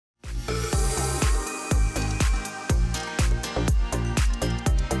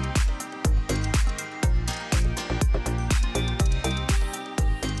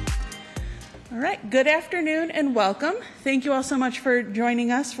Good afternoon and welcome. Thank you all so much for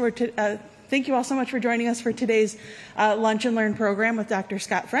joining us for today's Lunch and Learn program with Dr.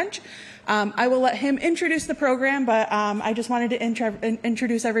 Scot French. I will let him introduce the program, but I just wanted to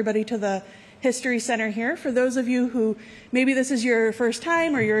introduce everybody to the History Center here. For those of you who maybe this is your first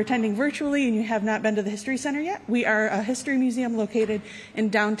time or you're attending virtually and you have not been to the History Center yet, we are a history museum located in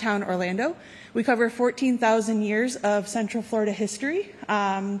downtown Orlando. We cover 14,000 years of Central Florida history.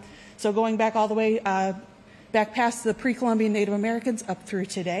 So going back all the way back past the pre-Columbian Native Americans up through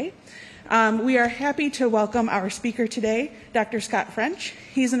today. We are happy to welcome our speaker today, Dr. Scot French.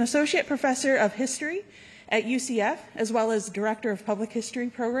 He's an associate professor of history at UCF, as well as director of public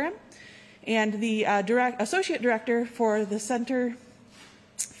history program, and the associate director for the Center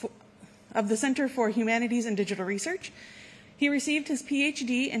for Humanities and Digital Research. He received his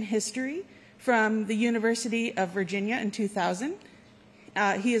PhD in history from the University of Virginia in 2000.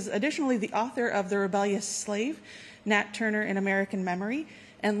 He is additionally the author of The Rebellious Slave, Nat Turner in American Memory,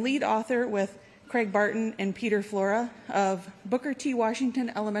 and lead author with Craig Barton and Peter Flora of Booker T. Washington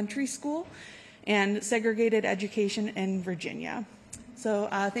Elementary School and Segregated Education in Virginia. So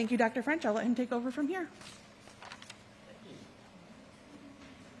thank you, Dr. French. I'll let him take over from here.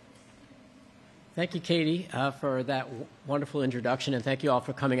 Thank you, Katie, for that wonderful introduction, and thank you all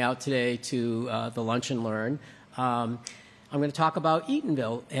for coming out today to the Lunch and Learn. I'm going to talk about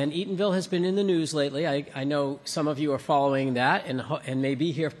Eatonville, and Eatonville has been in the news lately. I know some of you are following that and may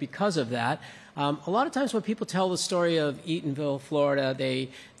be here because of that. A lot of times when people tell the story of Eatonville, Florida,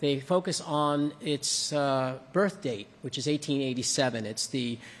 they focus on its birth date, which is 1887. It's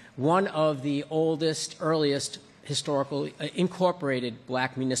one of the oldest, earliest historical incorporated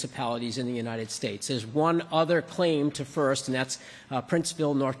black municipalities in the United States. There's one other claim to first, and that's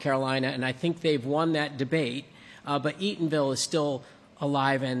Princeville, North Carolina, and I think they've won that debate. But Eatonville is still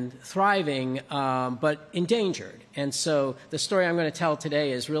alive and thriving, but endangered. And so the story I'm going to tell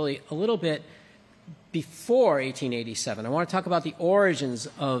today is really a little bit before 1887. I want to talk about the origins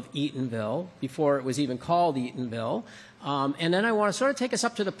of Eatonville, before it was even called Eatonville. And then I want to sort of take us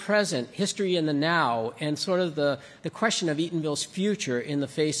up to the present, history in the now, and sort of the question of Eatonville's future in the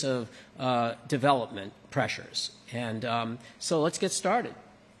face of development pressures. And so let's get started.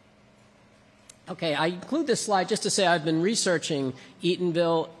 Okay, I include this slide just to say I've been researching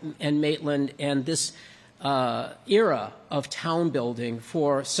Eatonville and Maitland and this era of town building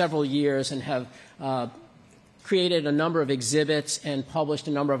for several years and have created a number of exhibits and published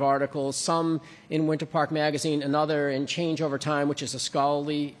a number of articles, some in Winter Park Magazine, another in Change Over Time, which is a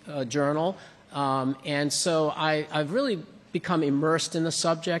scholarly journal. And so I've really become immersed in the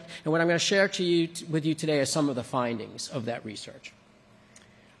subject. And what I'm going to share with you today are some of the findings of that research.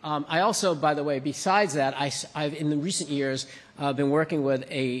 I also, by the way, besides that, I've in the recent years been working with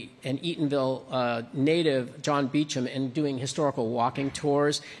an Eatonville native, John Beecham, and doing historical walking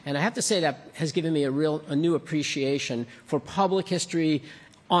tours. And I have to say that has given me a new appreciation for public history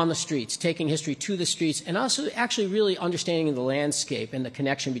on the streets, taking history to the streets, and also actually really understanding the landscape and the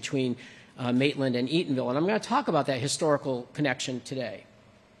connection between Maitland and Eatonville. And I'm going to talk about that historical connection today.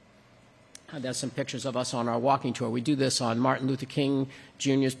 There's some pictures of us on our walking tour. We do this on Martin Luther King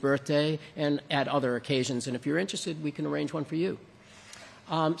Jr.'s birthday and at other occasions. And if you're interested, we can arrange one for you.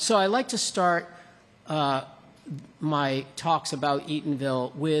 So I like to start my talks about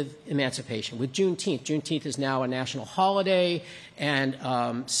Eatonville with emancipation, with Juneteenth. Juneteenth is now a national holiday and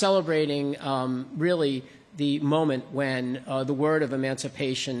celebrating really the moment when the word of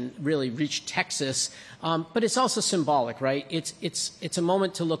emancipation really reached Texas. But it's also symbolic, right? It's a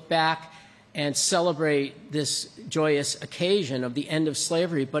moment to look back and celebrate this joyous occasion of the end of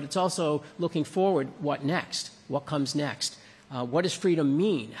slavery, but it's also looking forward, what next? What comes next? What does freedom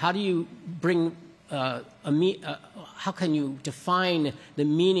mean? How do you bring how can you define the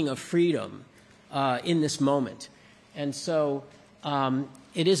meaning of freedom in this moment? And so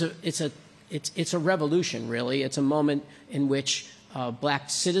it's a revolution, really. It's a moment in which black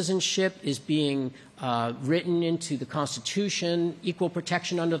citizenship is being written into the Constitution, equal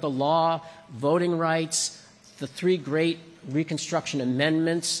protection under the law, voting rights, the three great Reconstruction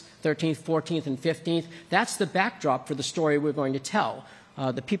Amendments, 13th, 14th, and 15th. That's the backdrop for the story we're going to tell.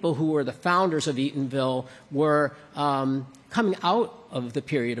 The people who were the founders of Eatonville were coming out of the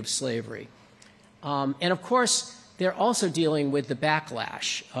period of slavery. And of course, they're also dealing with the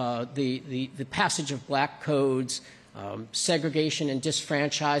backlash, the passage of black codes, segregation and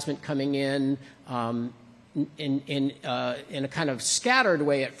disfranchisement coming in a kind of scattered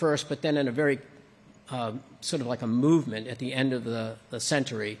way at first, but then in a very sort of like a movement at the end of the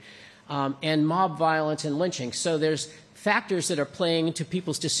century, and mob violence and lynching. So there's factors that are playing into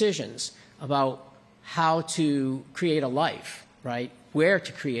people's decisions about how to create a life, right? Where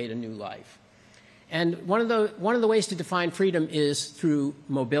to create a new life. And one of the ways to define freedom is through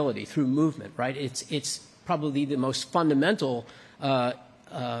mobility, through movement, right? It's probably the most fundamental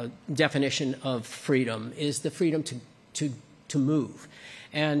definition of freedom is the freedom to move.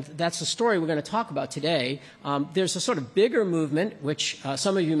 And that's the story we're going to talk about today. There's a sort of bigger movement, which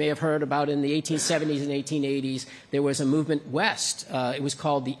some of you may have heard about in the 1870s and 1880s. There was a movement west. It was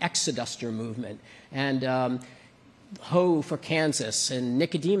called the Exoduster movement. And Ho for Kansas, and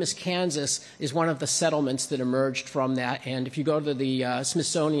Nicodemus, Kansas is one of the settlements that emerged from that. And if you go to the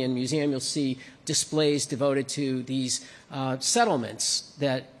Smithsonian Museum, you'll see displays devoted to these settlements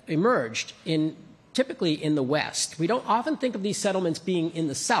that emerged typically in the West. We don't often think of these settlements being in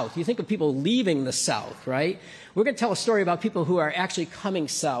the South. You think of people leaving the South, right? We're going to tell a story about people who are actually coming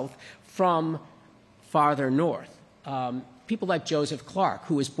south from farther north. People like Joseph Clark,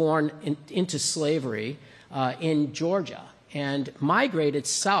 who was born into slavery in Georgia and migrated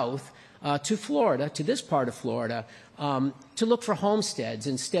south to Florida, to this part of Florida, to look for homesteads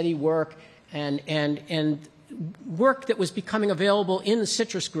and steady work and work that was becoming available in the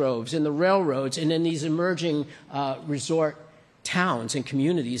citrus groves, in the railroads, and in these emerging resort towns and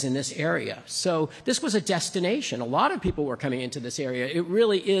communities in this area. So this was a destination. A lot of people were coming into this area. It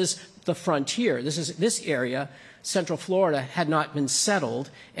really is the frontier. This area, Central Florida, had not been settled,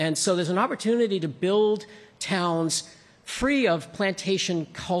 and so there's an opportunity to build towns free of plantation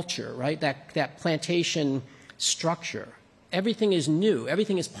culture, right? That plantation structure. Everything is new.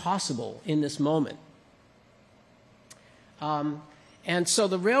 Everything is possible in this moment. And so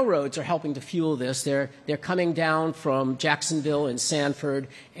the railroads are helping to fuel this. They're coming down from Jacksonville and Sanford,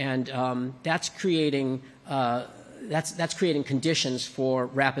 and that's creating conditions for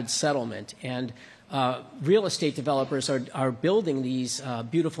rapid settlement. And real estate developers are building these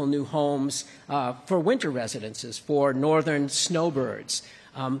beautiful new homes for winter residences for northern snowbirds.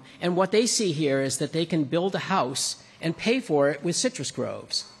 And what they see here is that they can build a house and pay for it with citrus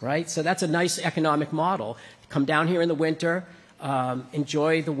groves, right? So that's a nice economic model. Come down here in the winter,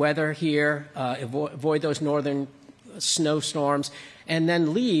 enjoy the weather here, avoid those northern snowstorms, and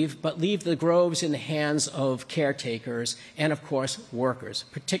then leave, but leave the groves in the hands of caretakers and, of course, workers,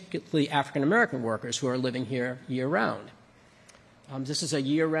 particularly African-American workers who are living here year-round. This is a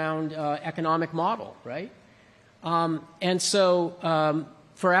year-round economic model, right? And so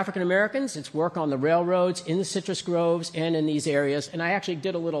for African-Americans, it's work on the railroads, in the citrus groves, and in these areas. And I actually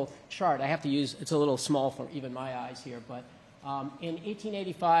did a little chart. I have to use, it's a little small for even my eyes here, but in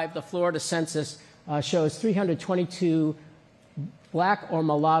 1885, the Florida census shows 322 black or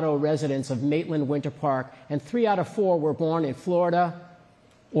mulatto residents of Maitland Winter Park, and 3 out of 4 were born in Florida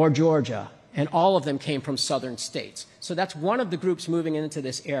or Georgia, and all of them came from southern states. So that's one of the groups moving into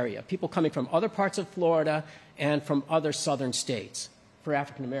this area, people coming from other parts of Florida and from other southern states for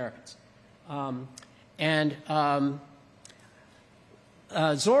African Americans.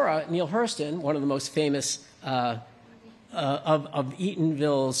 Zora Neale Hurston, one of the most famous of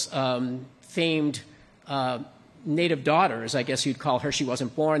Eatonville's famed native daughters, I guess you'd call her. She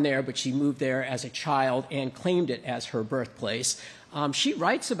wasn't born there, but she moved there as a child and claimed it as her birthplace. She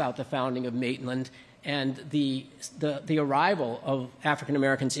writes about the founding of Maitland and the arrival of African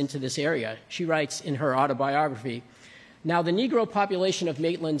Americans into this area. She writes in her autobiography, "Now the Negro population of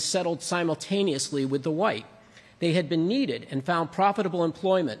Maitland settled simultaneously with the white. They had been needed and found profitable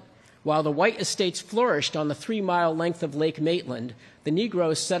employment. While the white estates flourished on the 3-mile length of Lake Maitland, the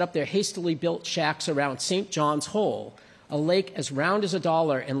Negroes set up their hastily built shacks around St. John's Hole, a lake as round as a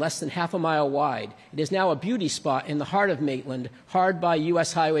dollar and less than half a mile wide. It is now a beauty spot in the heart of Maitland, hard by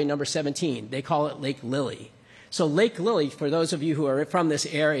U.S. Highway number 17. They call it Lake Lily." So Lake Lily, for those of you who are from this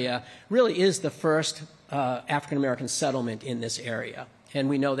area, really is the first African-American settlement in this area. And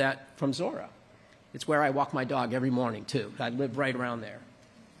we know that from Zora. It's where I walk my dog every morning, too. I live right around there.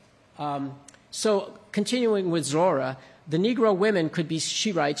 So continuing with Zora, the Negro women could be,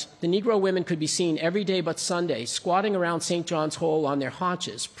 she writes, the Negro women could be seen every day but Sunday, squatting around St. John's Hole on their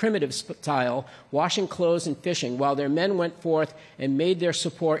haunches, primitive style, washing clothes and fishing, while their men went forth and made their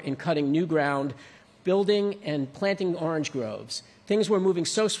support in cutting new ground, building and planting orange groves. Things were moving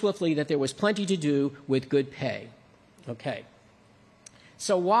so swiftly that there was plenty to do with good pay. Okay.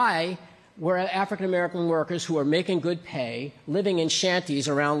 So why were African-American workers who are making good pay living in shanties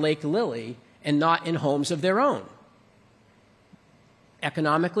around Lake Lily and not in homes of their own?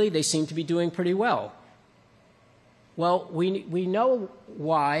 Economically, they seem to be doing pretty well. Well, we know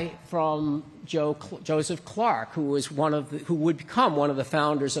why from Joseph Clark, who would become one of the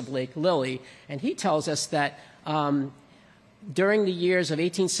founders of Lake Lily, and he tells us that during the years of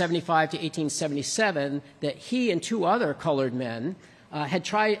 1875 to 1877 that he and two other colored men had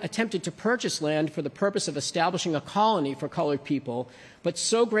attempted to purchase land for the purpose of establishing a colony for colored people, but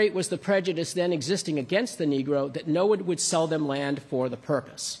so great was the prejudice then existing against the Negro that no one would sell them land for the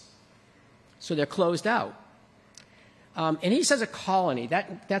purpose. So they're closed out. And he says a colony.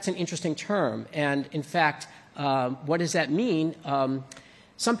 That's an interesting term. And in fact, what does that mean?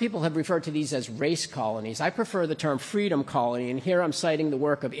 Some people have referred to these as race colonies. I prefer the term freedom colony, and here I'm citing the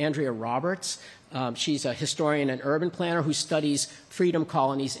work of Andrea Roberts. She's a historian and urban planner who studies freedom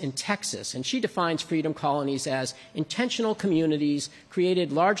colonies in Texas, and she defines freedom colonies as intentional communities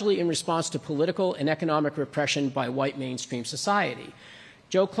created largely in response to political and economic repression by white mainstream society.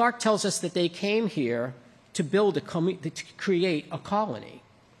 Joe Clark tells us that they came here to to create a colony,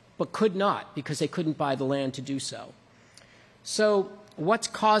 but could not because they couldn't buy the land to do so. So what's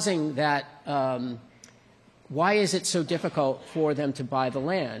causing that? Why is it so difficult for them to buy the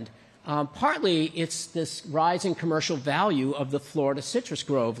land? Partly it's this rising commercial value of the Florida citrus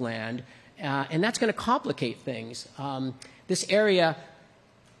grove land, and that's going to complicate things. This area,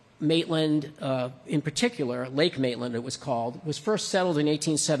 Maitland in particular, Lake Maitland it was called, was first settled in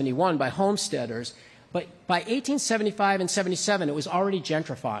 1871 by homesteaders, but by 1875 and 77 it was already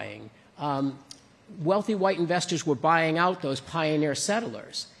gentrifying. Wealthy white investors were buying out those pioneer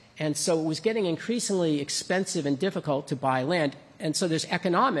settlers. And so it was getting increasingly expensive and difficult to buy land. And so there's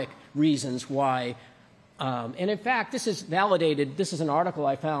economic reasons why. And in fact, this is validated. This is an article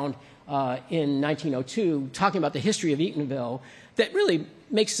I found in 1902 talking about the history of Eatonville that really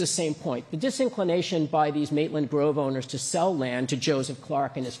makes the same point. The disinclination by these Maitland Grove owners to sell land to Joseph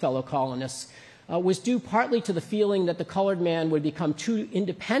Clark and his fellow colonists was due partly to the feeling that the colored man would become too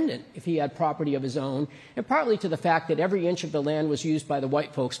independent if he had property of his own, and partly to the fact that every inch of the land was used by the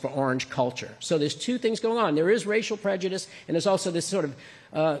white folks for orange culture. So there's two things going on. There is racial prejudice, and there's also this sort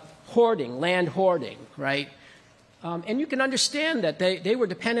of hoarding, land hoarding, right? And you can understand that they were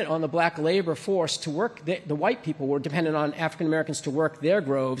dependent on the black labor force to work. The white people were dependent on African Americans to work their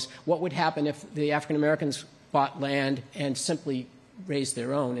groves. What would happen if the African Americans bought land and simply raised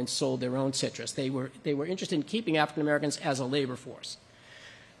their own and sold their own citrus? They were interested in keeping African Americans as a labor force.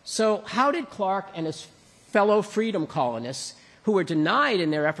 So how did Clark and his fellow freedom colonists, who were denied in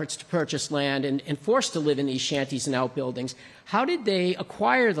their efforts to purchase land and forced to live in these shanties and outbuildings, how did they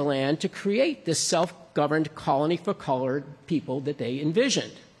acquire the land to create this self-governed colony for colored people that they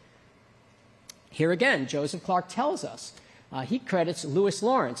envisioned? Here again, Joseph Clark tells us. He credits Lewis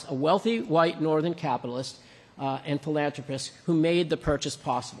Lawrence, a wealthy white northern capitalist and philanthropist who made the purchase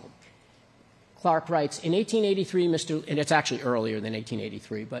possible. Clark writes, in 1883, and it's actually earlier than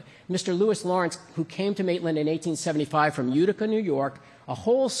 1883, but Mr. Lewis Lawrence, who came to Maitland in 1875 from Utica, New York, a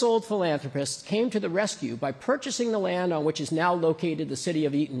whole-souled philanthropist, came to the rescue by purchasing the land on which is now located the city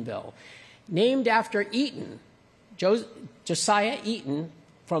of Eatonville. Named after Eaton, Josiah Eaton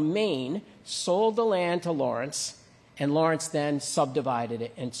from Maine sold the land to Lawrence, and Lawrence then subdivided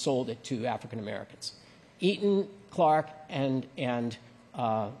it and sold it to African Americans. Eaton, Clark, and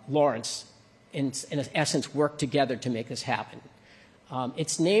Lawrence, in essence, worked together to make this happen.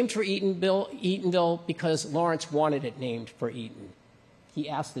 It's named for Eatonville because Lawrence wanted it named for Eaton. He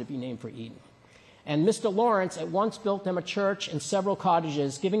asked that it be named for Eaton. And Mr. Lawrence at once built them a church and several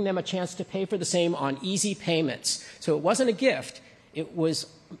cottages, giving them a chance to pay for the same on easy payments. So it wasn't a gift. It was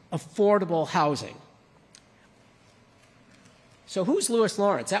affordable housing. So who's Lewis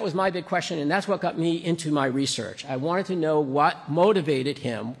Lawrence? That was my big question, and that's what got me into my research. I wanted to know what motivated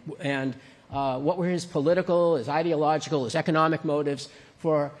him and what were his political, his ideological, his economic motives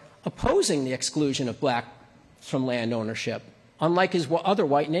for opposing the exclusion of blacks from land ownership, unlike his other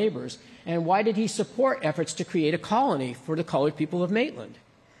white neighbors. And why did he support efforts to create a colony for the colored people of Maitland?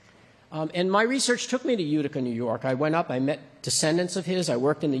 And my research took me to Utica, New York. I went up, I met descendants of his. I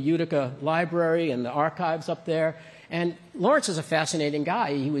worked in the Utica Library and the archives up there. And Lawrence is a fascinating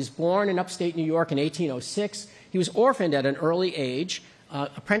guy. He was born in upstate New York in 1806. He was orphaned at an early age,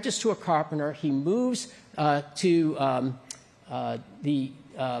 apprenticed to a carpenter. He moves to the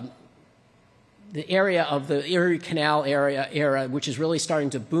area of the Erie Canal era, which is really starting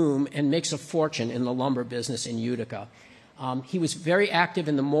to boom, and makes a fortune in the lumber business in Utica. He was very active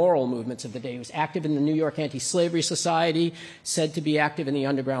in the moral movements of the day. He was active in the New York Anti-Slavery Society, said to be active in the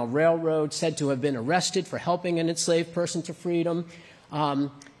Underground Railroad, said to have been arrested for helping an enslaved person to freedom.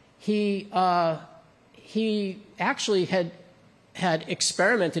 He actually had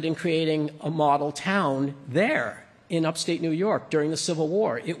experimented in creating a model town there in upstate New York during the Civil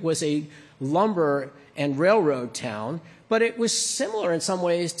War. It was a lumber and railroad town, but it was similar in some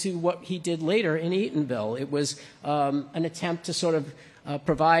ways to what he did later in Eatonville. It was an attempt to sort of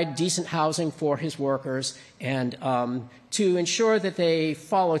provide decent housing for his workers and to ensure that they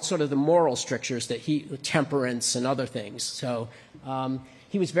followed sort of the moral strictures that temperance and other things. So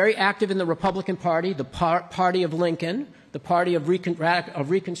he was very active in the Republican Party, the party of Lincoln, the party of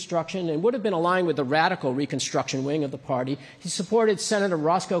Reconstruction, and would have been aligned with the radical Reconstruction wing of the party. He supported Senator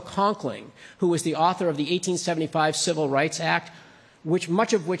Roscoe Conkling, who was the author of the 1875 Civil Rights Act,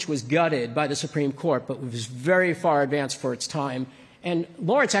 much of which was gutted by the Supreme Court, but was very far advanced for its time. And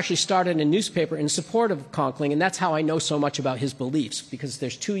Lawrence actually started a newspaper in support of Conkling, and that's how I know so much about his beliefs, because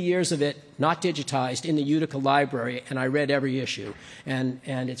there's 2 years of it not digitized in the Utica Library, and I read every issue. And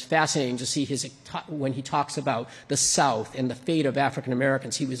it's fascinating to see when he talks about the South and the fate of African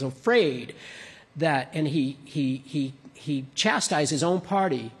Americans. He was afraid that, and he chastised his own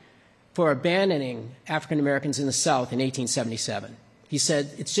party for abandoning African Americans in the South in 1877. He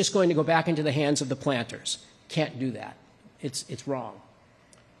said, it's just going to go back into the hands of the planters. Can't do that. It's wrong.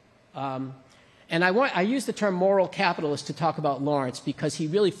 And I use the term moral capitalist to talk about Lawrence because he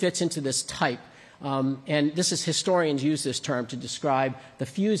really fits into this type. And historians use this term to describe the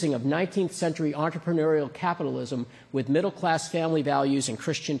fusing of 19th century entrepreneurial capitalism with middle-class family values and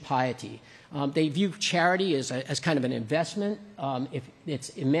Christian piety. They view charity as kind of an investment. If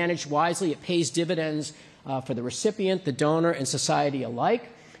it's managed wisely, it pays dividends for the recipient, the donor, and society alike.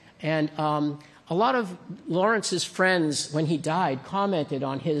 And a lot of Lawrence's friends, when he died, commented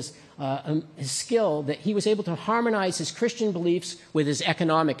on his skill that he was able to harmonize his Christian beliefs with his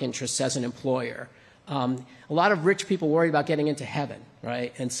economic interests as an employer. A lot of rich people worried about getting into heaven,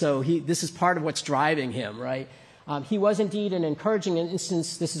 right? And so this is part of what's driving him, right? He was indeed an encouraging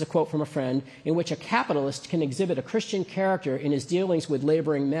instance, this is a quote from a friend, in which a capitalist can exhibit a Christian character in his dealings with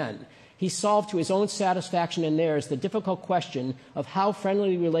laboring men. He solved to his own satisfaction and theirs the difficult question of how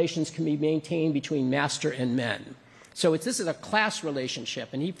friendly relations can be maintained between master and men. So this is a class relationship,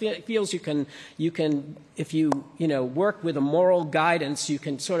 and he feels you can if you work with a moral guidance, you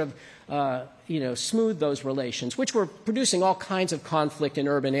can sort of smooth those relations, which were producing all kinds of conflict in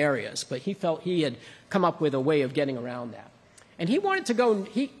urban areas. But he felt he had come up with a way of getting around that, and he wanted to go.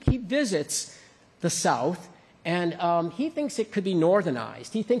 He visits the South. And he thinks it could be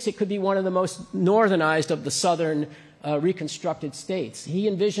northernized. He thinks it could be one of the most northernized of the southern reconstructed states. He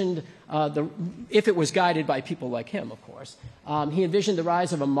envisioned, if it was guided by people like him, of course, he envisioned the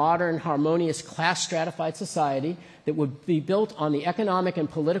rise of a modern, harmonious, class-stratified society that would be built on the economic and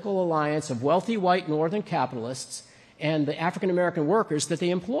political alliance of wealthy white northern capitalists and the African-American workers that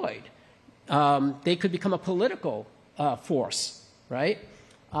they employed. They could become a political force, right?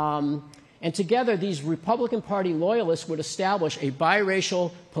 And together, these Republican Party loyalists would establish a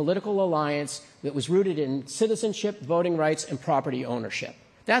biracial political alliance that was rooted in citizenship, voting rights, and property ownership.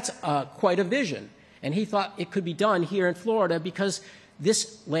 That's quite a vision. And he thought it could be done here in Florida because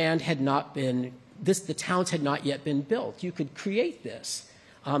this land had not been, the towns had not yet been built. You could create this.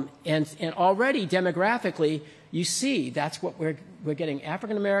 And already demographically, you see that's what we're getting.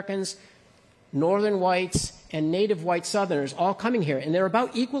 African Americans, northern whites, and native white Southerners all coming here, and they're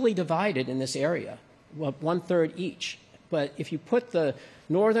about equally divided in this area, well, 1/3 each. But if you put the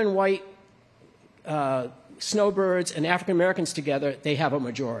northern white snowbirds and African Americans together, they have a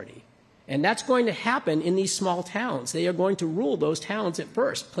majority. And that's going to happen in these small towns. They are going to rule those towns at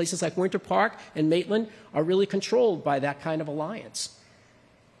first. Places like Winter Park and Maitland are really controlled by that kind of alliance.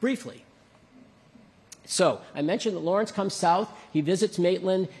 Briefly. So I mentioned that Lawrence comes south. He visits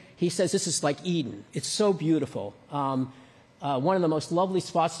Maitland. He says this is like Eden. It's so beautiful. One of the most lovely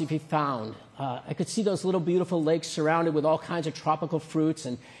spots to be found. I could see those little beautiful lakes surrounded with all kinds of tropical fruits,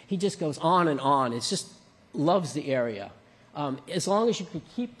 and he just goes on and on. It's just loves the area. As long as you could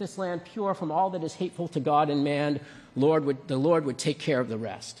keep this land pure from all that is hateful to God and man, the Lord would take care of the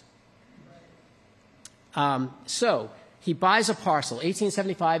rest. So he buys a parcel.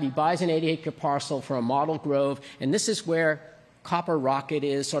 1875, he buys an 80-acre parcel for a model grove, and this is where Copper Rocket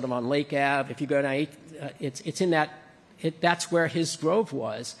is, sort of on Lake Ave. If you go down, it's in that. That's where his grove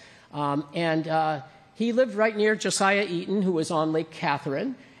was, and he lived right near Josiah Eaton, who was on Lake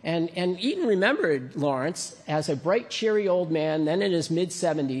Catherine. And Eaton remembered Lawrence as a bright, cheery old man, then in his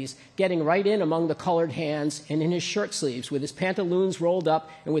mid-70s, getting right in among the colored hands and in his shirt sleeves with his pantaloons rolled up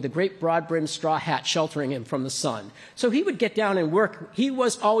and with a great broad-brimmed straw hat sheltering him from the sun. So he would get down and work. He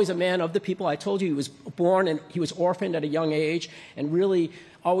was always a man of the people. I told you he was born and he was orphaned at a young age and really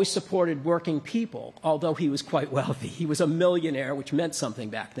always supported working people, although he was quite wealthy. He was a millionaire, which meant something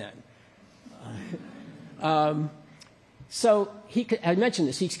back then. So I mentioned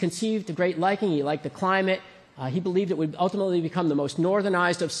this. He conceived a great liking. He liked the climate. He believed it would ultimately become the most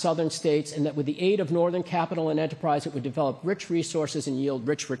northernized of southern states, and that with the aid of northern capital and enterprise, it would develop rich resources and yield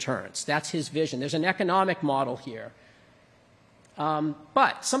rich returns. That's his vision. There's an economic model here.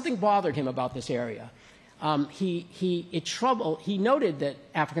 But something bothered him about this area. He noted that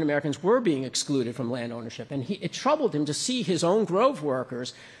African Americans were being excluded from land ownership, and it troubled him to see his own grove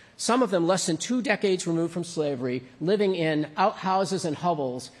workers, some of them less than 2 decades removed from slavery, living in outhouses and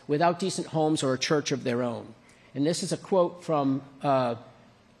hovels without decent homes or a church of their own. And this is a quote from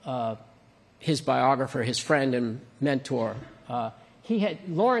his biographer, his friend and mentor.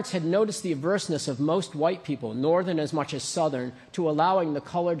 Lawrence had noticed the averseness of most white people, northern as much as southern, to allowing the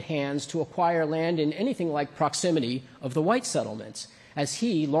colored hands to acquire land in anything like proximity of the white settlements. As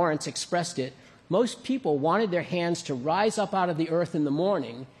Lawrence, expressed it, most people wanted their hands to rise up out of the earth in the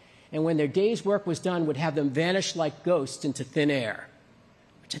morning, and when their day's work was done, would have them vanish like ghosts into thin air,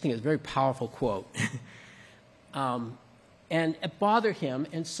 which I think is a very powerful quote. And it bothered him,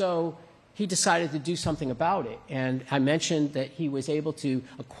 and so he decided to do something about it. And I mentioned that he was able to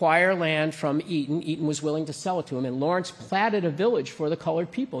acquire land from Eaton. Eaton was willing to sell it to him, and Lawrence platted a village for the colored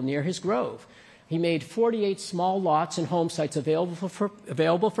people near his grove. He made 48 small lots and home sites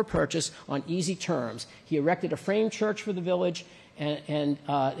available for purchase on easy terms. He erected a frame church for the village, and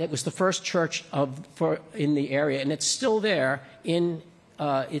it was the first church in the area, and it's still there in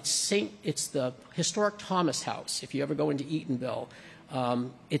it's the historic Thomas House. If you ever go into Eatonville,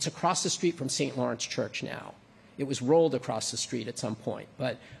 it's across the street from St. Lawrence Church now. It was rolled across the street at some point,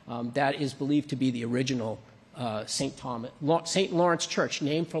 but that is believed to be the original St. Lawrence Church,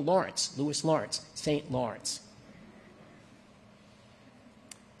 named for Lawrence, Lewis Lawrence, St. Lawrence.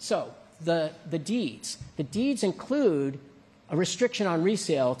 So the deeds. The deeds include a restriction on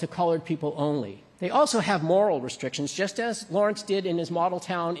resale to colored people only. They also have moral restrictions, just as Lawrence did in his model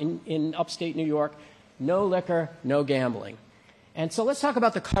town in upstate New York: no liquor, no gambling. And so let's talk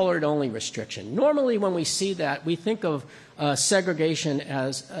about the colored-only restriction. Normally when we see that, we think of segregation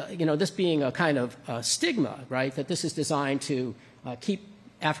as, this being a kind of stigma, right, that this is designed to keep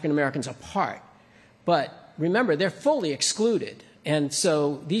African Americans apart. But remember, they're fully excluded. And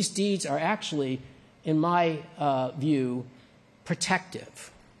so these deeds are actually, in my view,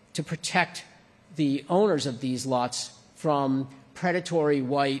 protective, to protect the owners of these lots from predatory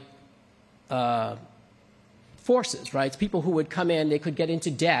white forces, right? It's people who would come in, they could get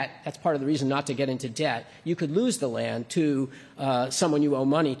into debt. That's part of the reason not to get into debt. You could lose the land to someone you owe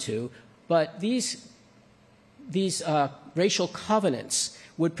money to. But these racial covenants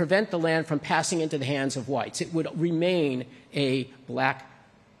would prevent the land from passing into the hands of whites. It would remain a black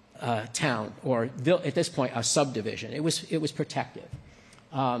town, or at this point, a subdivision. It was protective.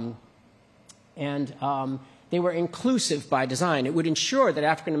 They were inclusive by design. It would ensure that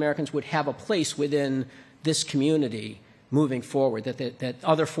African Americans would have a place within this community moving forward, that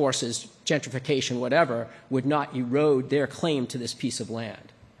other forces, gentrification, whatever, would not erode their claim to this piece of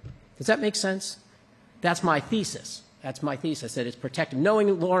land. Does that make sense? That's my thesis. That's my thesis, that it's protective.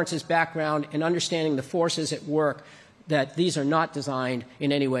 Knowing Lawrence's background and understanding the forces at work, that these are not designed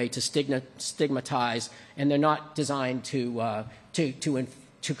in any way to stigmatize, and they're not designed to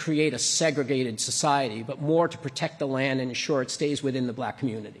create a segregated society, but more to protect the land and ensure it stays within the black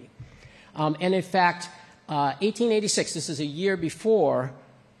community. And in fact, 1886, this is a year before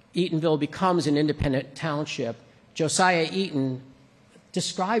Eatonville becomes an independent township, Josiah Eaton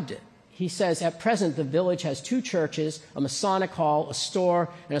described it. He says, at present, the village has 2 churches, a Masonic hall, a store,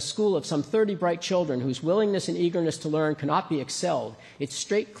 and a school of some 30 bright children whose willingness and eagerness to learn cannot be excelled. Its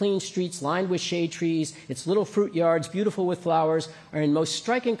straight, clean streets lined with shade trees, its little fruit yards beautiful with flowers, are in most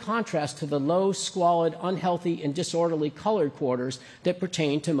striking contrast to the low, squalid, unhealthy, and disorderly colored quarters that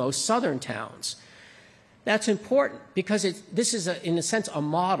pertain to most southern towns. That's important because this is, in a sense, a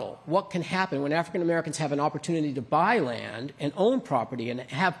model. What can happen when African Americans have an opportunity to buy land and own property and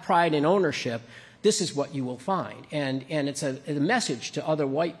have pride in ownership? This is what you will find. And it's a message to other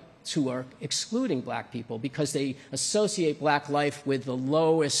whites who are excluding black people because they associate black life with the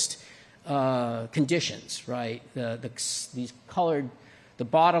lowest conditions, right? These colored, the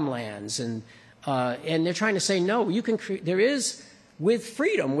bottomlands, and they're trying to say, no, you can there is, with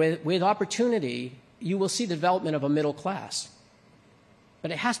freedom, with opportunity, you will see the development of a middle class.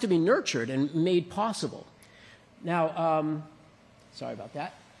 But it has to be nurtured and made possible. Now, sorry about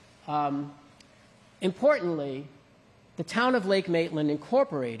that. Importantly, the town of Lake Maitland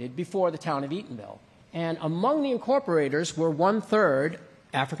incorporated before the town of Eatonville. And among the incorporators were 1/3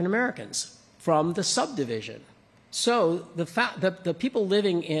 African Americans from the subdivision. So the people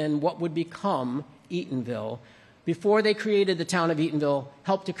living in what would become Eatonville before they created the town of Eatonville,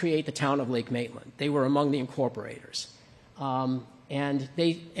 helped to create the town of Lake Maitland. They were among the incorporators. And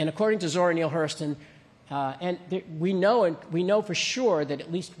according to Zora Neale Hurston, we know for sure that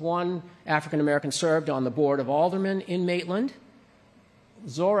at least one African-American served on the board of aldermen in Maitland.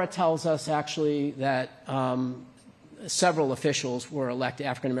 Zora tells us actually that several officials were elected,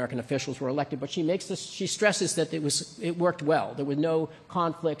 African-American officials were elected, but she stresses that it worked well. There were no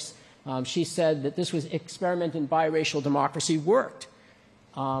conflicts. She said that this was experiment in biracial democracy worked.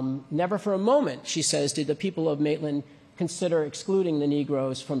 Never for a moment, she says, did the people of Maitland consider excluding the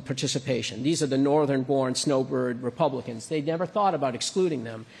Negroes from participation. These are the northern-born snowbird Republicans. They never thought about excluding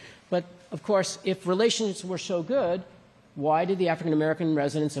them. But, of course, if relations were so good, why did the African-American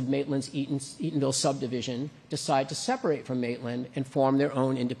residents of Maitland's Eatonville subdivision decide to separate from Maitland and form their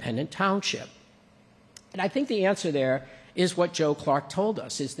own independent township? And I think the answer there is what Joe Clark told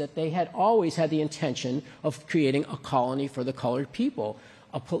us, is that they had always had the intention of creating a colony for the colored people,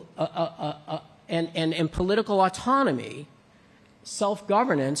 and political autonomy,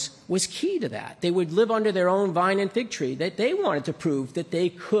 self-governance, was key to that. They would live under their own vine and fig tree. They wanted to prove that they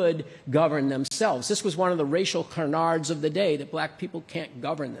could govern themselves. This was one of the racial canards of the day, that black people can't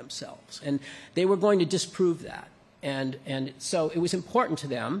govern themselves. And they were going to disprove that. And so it was important to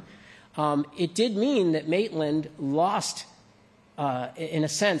them. It did mean that Maitland lost, in a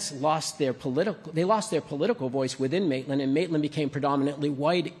sense, lost their political voice within Maitland, and Maitland became predominantly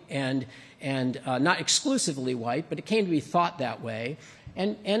white and not exclusively white, but it came to be thought that way.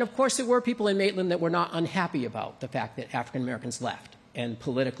 And of course, there were people in Maitland that were not unhappy about the fact that African Americans left and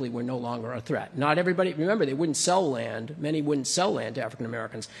politically were no longer a threat. Not everybody, remember, they wouldn't sell land. Many wouldn't sell land to African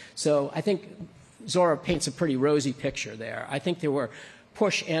Americans. So I think Zora paints a pretty rosy picture there. I think there were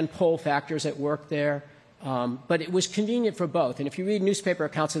push and pull factors at work there. But it was convenient for both. And if you read newspaper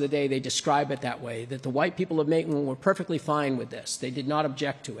accounts of the day, they describe it that way, that the white people of Maitland were perfectly fine with this. They did not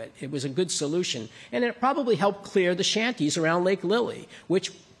object to it. It was a good solution. And it probably helped clear the shanties around Lake Lily,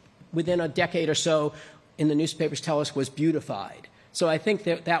 which within a decade or so, in the newspapers tell us, was beautified. So I think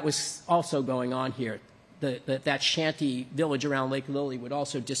that was also going on here. That shanty village around Lake Lily would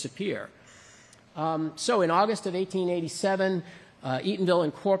also disappear. So in August of 1887, Eatonville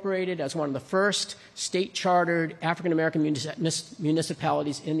incorporated as one of the first state-chartered African-American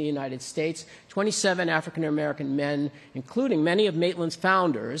municipalities in the United States. 27 African-American men, including many of Maitland's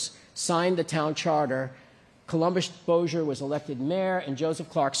founders, signed the town charter. Columbus Bossier was elected mayor, and Joseph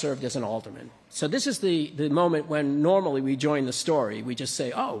Clark served as an alderman. So this is the moment when normally we join the story. We just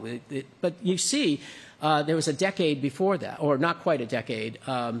say, oh, but you see, there was a decade before that, or not quite a decade,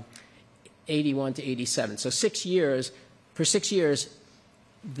 81 to 87. So 6 years. For 6 years,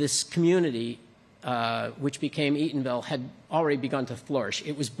 this community, which became Eatonville, had already begun to flourish.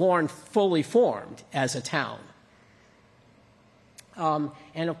 It was born fully formed as a town.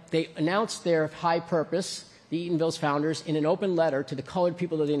 And they announced their high purpose, the Eatonville's founders, in an open letter to the colored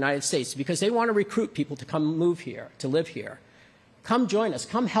people of the United States, because they want to recruit people to come move here, to live here. Come join us.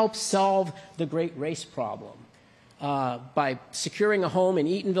 Come help solve the great race problem by securing a home in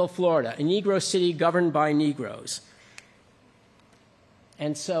Eatonville, Florida, a Negro city governed by Negroes.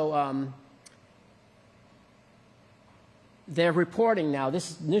 And so they're reporting now,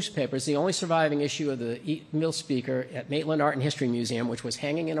 this newspaper is the only surviving issue of the Eatonville Speaker at Maitland Art and History Museum, which was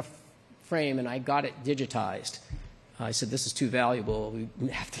hanging in a frame, and I got it digitized. I said, this is too valuable, we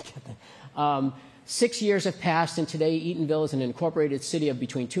have to get that. 6 years have passed, and today Eatonville is an incorporated city of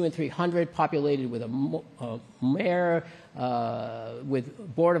between 200 and 300, populated with a mayor,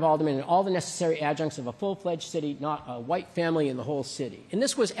 with board of aldermen, and all the necessary adjuncts of a full-fledged city, not a white family in the whole city. And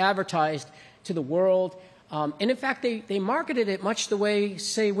this was advertised to the world. And in fact, they marketed it much the way,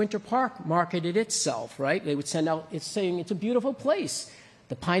 say, Winter Park marketed itself, right? They would send out, it's saying it's a beautiful place.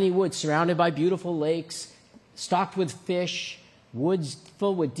 The piney woods surrounded by beautiful lakes, stocked with fish, woods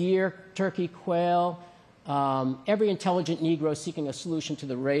filled with deer, turkey, quail. Every intelligent Negro seeking a solution to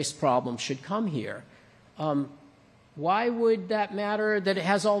the race problem should come here. Why would that matter that it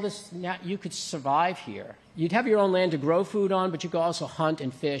has all this? You could survive here. You'd have your own land to grow food on, but you could also hunt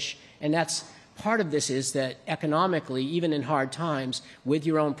and fish. And that's part of this, is that economically, even in hard times, with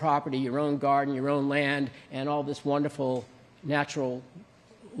your own property, your own garden, your own land, and all this wonderful natural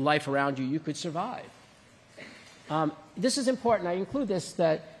life around you, you could survive. This is important. I include this,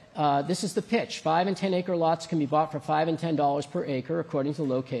 that this is the pitch. 5 and 10 acre lots can be bought for $5 and $10 per acre, according to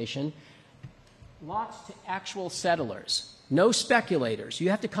location. Lots to actual settlers, no speculators. You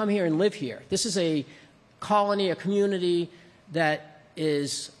have to come here and live here. This is a colony, a community that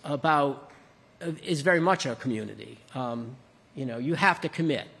is very much a community. You know, you have to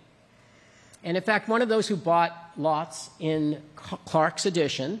commit. And in fact, one of those who bought lots in Clark's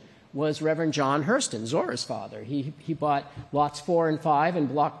edition was Reverend John Hurston, Zora's father. He bought lots 4 and 5 in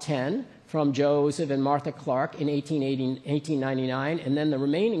Block 10 from Joseph and Martha Clark in 1899, and then the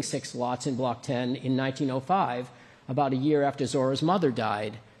remaining 6 lots in Block 10 in 1905, about a year after Zora's mother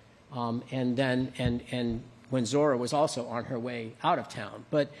died, and when Zora was also on her way out of town.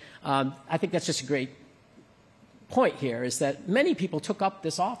 But I think that's just a great point here, is that many people took up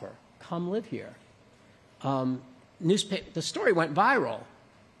this offer. Come live here. The story went viral.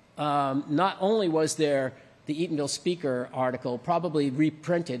 Not only was there the Eatonville Speaker article, probably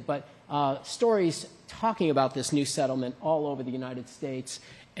reprinted, but stories talking about this new settlement all over the United States,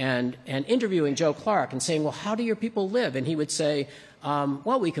 and interviewing Joe Clark and saying, well, how do your people live? And he would say,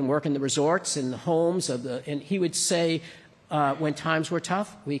 well, we can work in the resorts and the homes of the, and he would say, when times were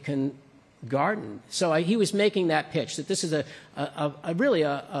tough, we can garden. So he was making that pitch, that this is really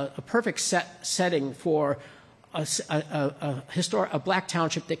a perfect setting for a black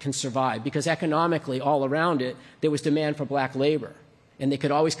township that can survive, because economically all around it there was demand for black labor, and they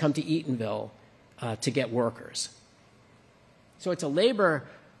could always come to Eatonville to get workers. So it's a labor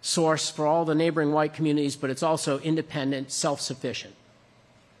source for all the neighboring white communities, but it's also independent, self-sufficient.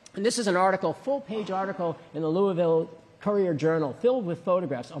 And this is an article, full-page article in the Louisville Courier-Journal, filled with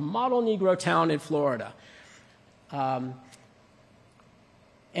photographs, a model Negro town in Florida. And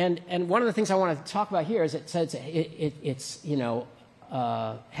one of the things I want to talk about here is it says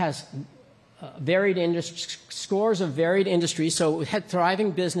has varied industries, scores of varied industries. So it had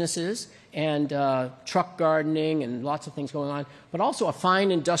thriving businesses and truck gardening and lots of things going on, but also a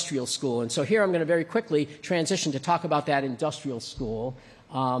fine industrial school. And so here I'm going to very quickly transition to talk about that industrial school.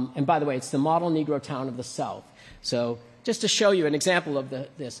 And by the way, it's the model Negro town of the South. So just to show you an example of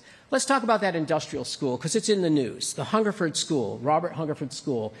this, let's talk about that industrial school, because it's in the news. The Hungerford School, Robert Hungerford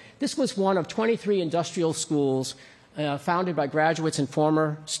School. This was one of 23 industrial schools founded by graduates and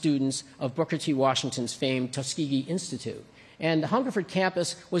former students of Booker T. Washington's famed Tuskegee Institute. And the Hungerford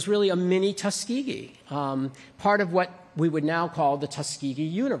campus was really a mini Tuskegee, part of what we would now call the Tuskegee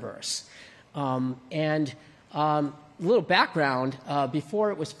universe. A little background,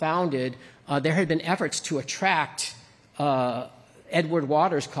 before it was founded, there had been efforts to attract Edward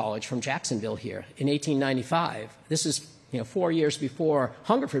Waters College from Jacksonville here in 1895. This is 4 years before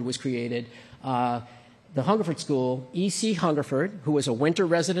Hungerford was created. The Hungerford School, E.C. Hungerford, who was a winter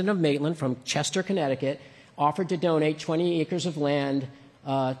resident of Maitland from Chester, Connecticut, offered to donate 20 acres of land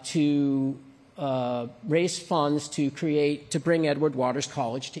to raise funds to bring Edward Waters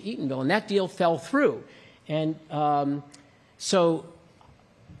College to Eatonville. And that deal fell through. And so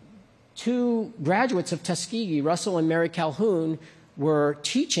 2 graduates of Tuskegee, Russell and Mary Calhoun, were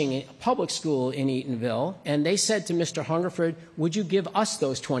teaching a public school in Eatonville, and they said to Mr. Hungerford, would you give us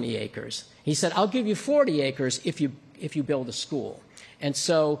those 20 acres? He said, I'll give you 40 acres if you build a school. And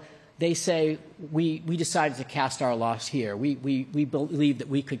so they say, we decided to cast our lots here. We believed that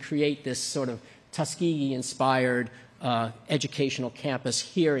we could create this sort of Tuskegee-inspired educational campus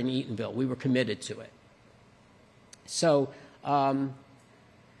here in Eatonville. We were committed to it. So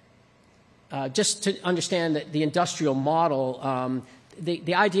just to understand that the industrial model,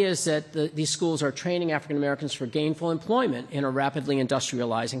 the idea is that these schools are training African Americans for gainful employment in a rapidly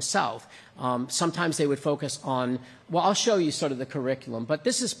industrializing South. Sometimes they would focus on, well, I'll show you sort of the curriculum, but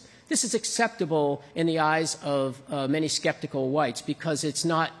this is acceptable in the eyes of many skeptical whites, because it's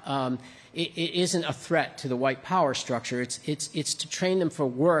not, it isn't a threat to the white power structure. It's to train them for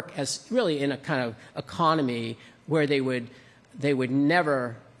work as really in a kind of economy where they would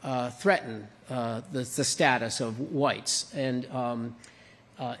never threaten the status of whites. And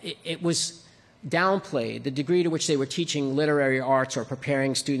it was downplayed. The degree to which they were teaching literary arts or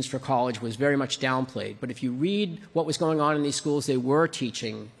preparing students for college was very much downplayed. But if you read what was going on in these schools, they were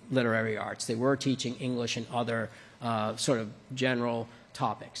teaching literary arts. They were teaching English and other sort of general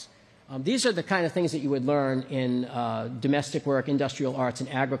topics. These are the kind of things that you would learn in domestic work, industrial arts, and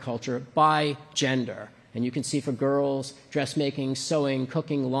agriculture by gender. And you can see for girls, dressmaking, sewing,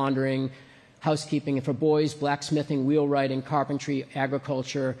 cooking, laundering, housekeeping, and for boys, blacksmithing, wheelwrighting, carpentry,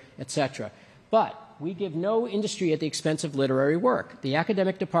 agriculture, etc. But we give no industry at the expense of literary work. The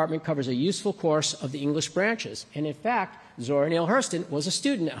academic department covers a useful course of the English branches. And in fact, Zora Neale Hurston was a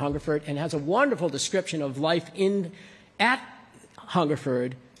student at Hungerford and has a wonderful description of life at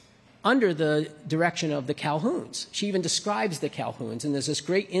Hungerford under the direction of the Calhouns. She even describes the Calhouns, and there's this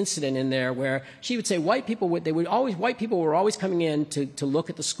great incident in there where she would say white people were always coming in to look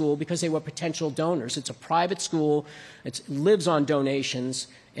at the school because they were potential donors. It's a private school, it lives on donations,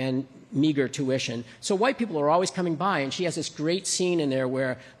 and meager tuition. So white people are always coming by, and she has this great scene in there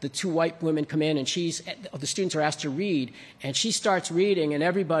where the two white women come in, and the students are asked to read, and she starts reading, and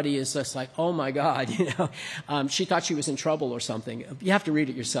everybody is just like, oh my God, she thought she was in trouble or something. You have to read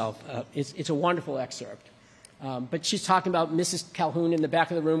it yourself. It's a wonderful excerpt. But she's talking about Mrs. Calhoun in the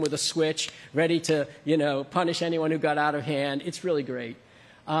back of the room with a switch, ready to, punish anyone who got out of hand. It's really great.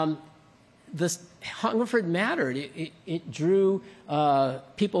 Hungerford mattered. It drew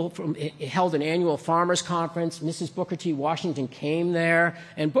people from. It held an annual farmers conference. Mrs. Booker T. Washington came there,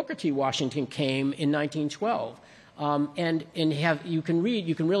 and Booker T. Washington came in 1912. You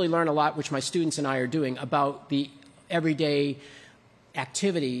can really learn a lot, which my students and I are doing, about the everyday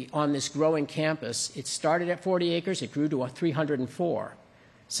activity on this growing campus. It started at 40 acres. It grew to 304.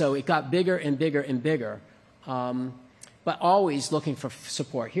 So it got bigger and bigger and bigger. But always looking for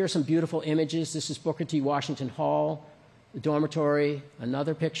support. Here are some beautiful images. This is Booker T. Washington Hall, the dormitory,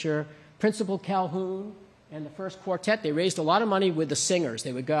 another picture. Principal Calhoun and the first quartet, they raised a lot of money with the singers.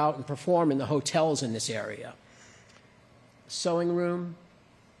 They would go out and perform in the hotels in this area. Sewing room,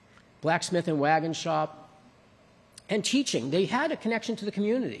 blacksmith and wagon shop, and teaching. They had a connection to the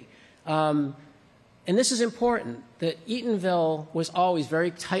community. And this is important, that Eatonville was always very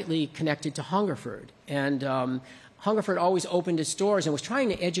tightly connected to Hungerford. And Hungerford always opened its doors and was trying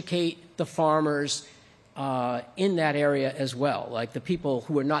to educate the farmers in that area as well. Like the people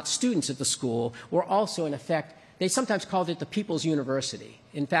who were not students at the school were also, in effect, they sometimes called it the People's University.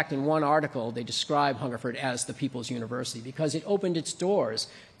 In fact, in one article, they describe Hungerford as the People's University because it opened its doors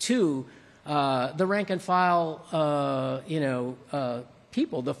to the rank and file,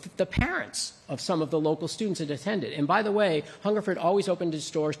 people, the parents of some of the local students that attended. And by the way, Hungerford always opened its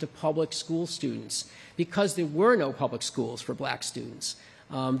doors to public school students because there were no public schools for black students.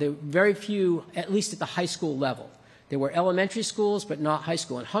 There were very few, at least at the high school level. There were elementary schools, but not high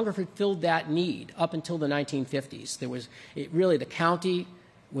school. And Hungerford filled that need up until the 1950s. The county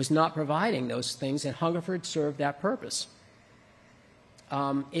was not providing those things, and Hungerford served that purpose.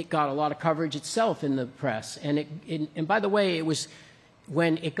 It got a lot of coverage itself in the press. And by the way, it was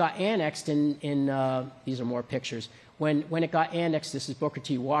when it got annexed these are more pictures. When it got annexed, this is Booker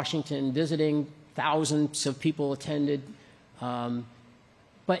T. Washington visiting. Thousands of people attended.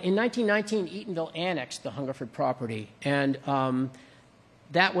 But in 1919, Eatonville annexed the Hungerford property, and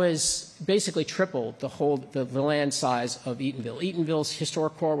that was basically tripled the land size of Eatonville. Eatonville's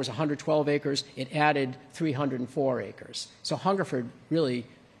historic core was 112 acres. It added 304 acres. So Hungerford really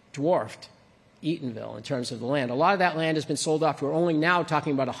dwarfed Eatonville in terms of the land. A lot of that land has been sold off. We're only now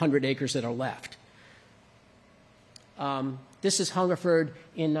talking about 100 acres that are left. This is Hungerford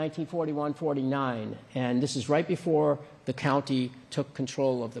in 1941-49, and this is right before the county took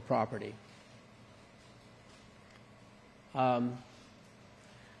control of the property.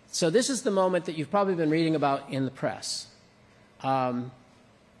 So this is the moment that you've probably been reading about in the press. The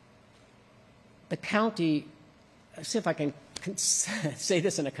county, let's see if I can say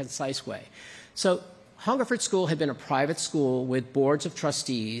this in a concise way. So Hungerford School had been a private school with boards of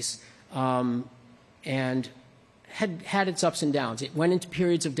trustees and had its ups and downs. It went into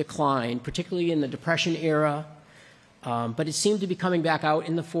periods of decline, particularly in the Depression era, but it seemed to be coming back out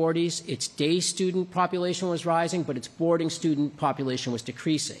in the 40s. Its day student population was rising, but its boarding student population was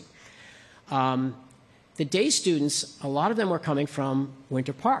decreasing. The day students, a lot of them were coming from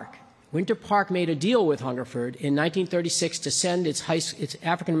Winter Park. Winter Park made a deal with Hungerford in 1936 to send its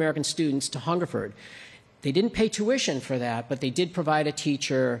African-American students to Hungerford. They didn't pay tuition for that, but they did provide a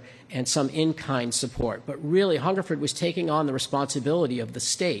teacher and some in-kind support. But really, Hungerford was taking on the responsibility of the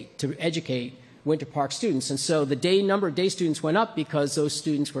state to educate Winter Park students. And so the number of day students went up because those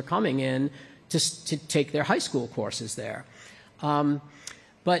students were coming in to take their high school courses there.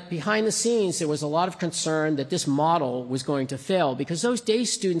 But behind the scenes, there was a lot of concern that this model was going to fail because those day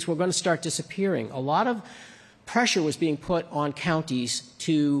students were going to start disappearing. A lot of pressure was being put on counties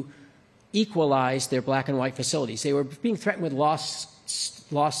to equalize their black and white facilities. They were being threatened with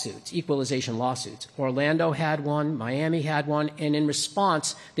lawsuits, equalization lawsuits. Orlando had one, Miami had one, and in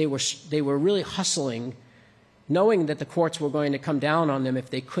response, they were really hustling, knowing that the courts were going to come down on them if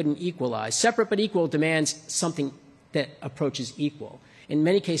they couldn't equalize. Separate but equal demands something that approaches equal. In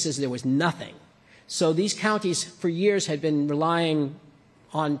many cases, there was nothing. So these counties for years had been relying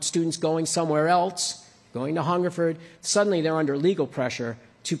on students going somewhere else, going to Hungerford. Suddenly they're under legal pressure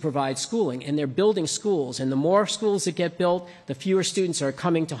to provide schooling, and they're building schools. And the more schools that get built, the fewer students are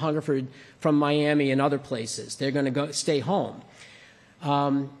coming to Hungerford from Miami and other places. They're going to stay home.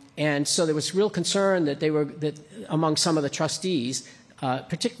 And so there was real concern that among some of the trustees, at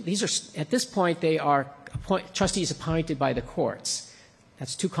this point they are trustees appointed by the courts.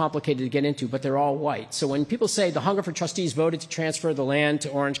 That's too complicated to get into, but they're all white. So when people say the Hungerford trustees voted to transfer the land to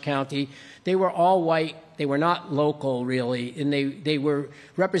Orange County, they were all white. They were not local, really, and they were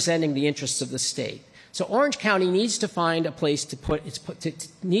representing the interests of the state. So Orange County needs to find a place to put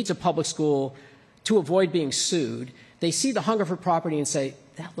needs a public school to avoid being sued. They see the Hungerford property and say,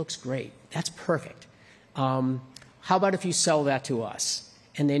 that looks great. That's perfect. How about if you sell that to us?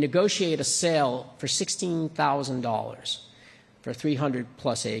 And they negotiate a sale for $16,000 for 300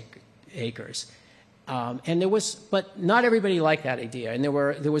 plus acres. But not everybody liked that idea. And there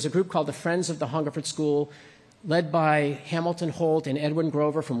was a group called the Friends of the Hungerford School, led by Hamilton Holt and Edwin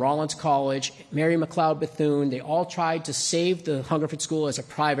Grover from Rollins College, Mary McLeod Bethune. They all tried to save the Hungerford School as a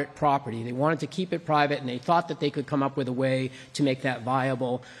private property. They wanted to keep it private, and they thought that they could come up with a way to make that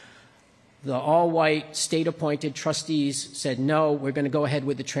viable. The all-white, state-appointed trustees said, no, we're going to go ahead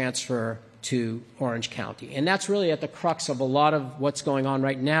with the transfer to Orange County. And that's really at the crux of a lot of what's going on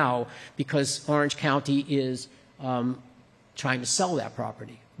right now, because Orange County is trying to sell that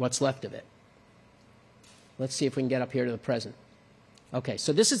property, what's left of it. Let's see if we can get up here to the present. Okay,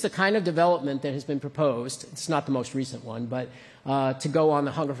 so this is the kind of development that has been proposed. It's not the most recent one, but to go on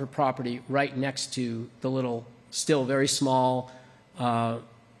the Hungerford property right next to the little, still very small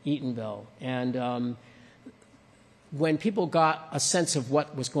Eatonville. And when people got a sense of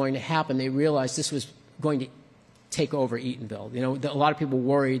what was going to happen, they realized this was going to take over Eatonville. You know, a lot of people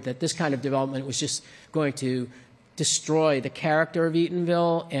worried that this kind of development was just going to destroy the character of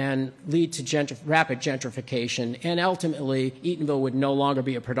Eatonville and lead to rapid gentrification, and ultimately Eatonville would no longer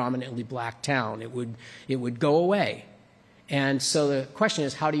be a predominantly black town. It would go away. And so the question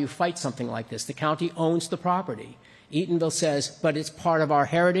is, how do you fight something like this? The county owns the property. Eatonville says, but it's part of our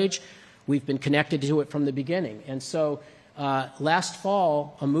heritage. We've been connected to it from the beginning. And so last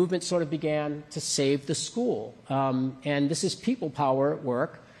fall, a movement sort of began to save the school. And this is people power at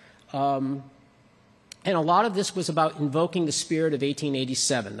work. And a lot of this was about invoking the spirit of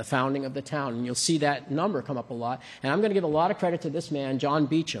 1887, the founding of the town. And you'll see that number come up a lot. And I'm going to give a lot of credit to this man, John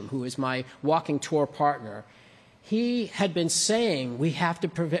Beecham, who is my walking tour partner. He had been saying, we have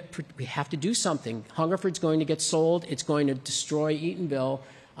to do something. Hungerford's going to get sold. It's going to destroy Eatonville.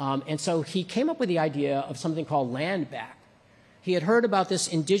 And so he came up with the idea of something called land back. He had heard about this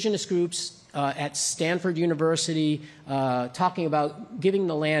indigenous groups at Stanford University talking about giving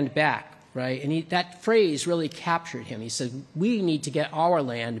the land back. Right? And that phrase really captured him. He said, we need to get our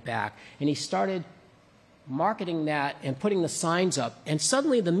land back. And he started marketing that and putting the signs up. And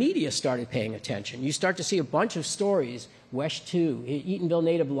suddenly the media started paying attention. You start to see a bunch of stories. Wesh 2, Eatonville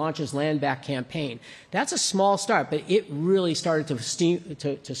native launches land back campaign. That's a small start, but it really started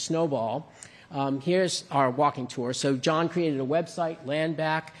to snowball. Here's our walking tour. So John created a website, Land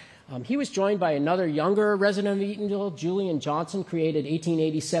Back. He was joined by another younger resident of Eatonville, Julian Johnson, created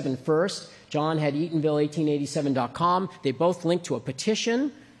 1887 First. John had Eatonville1887.com. They both linked to a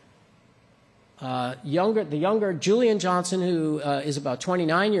petition. The younger Julian Johnson, who is about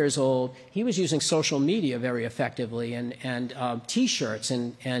 29 years old, he was using social media very effectively and T-shirts,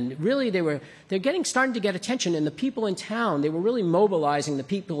 and really they're starting to get attention. And the people in town, they were really mobilizing the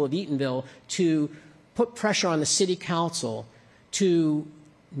people of Eatonville to put pressure on the city council to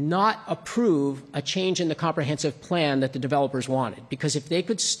not approve a change in the comprehensive plan that the developers wanted. Because if they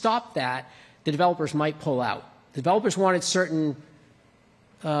could stop that, the developers might pull out. The developers wanted certain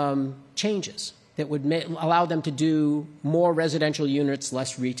changes that would allow them to do more residential units,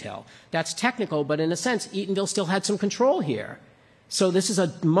 less retail. That's technical, but in a sense, Eatonville still had some control here. So this is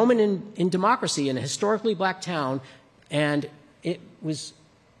a moment in democracy in a historically black town, and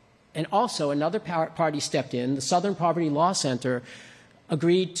also another party stepped in, the Southern Poverty Law Center,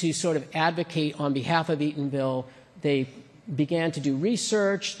 agreed to sort of advocate on behalf of Eatonville. They began to do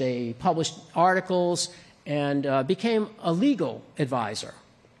research, they published articles, and became a legal advisor.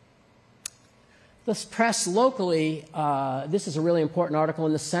 The press locally, this is a really important article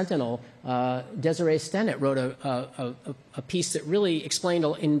in the Sentinel. Desiree Stennett wrote a piece that really explained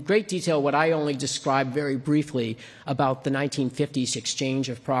in great detail what I only described very briefly about the 1950s exchange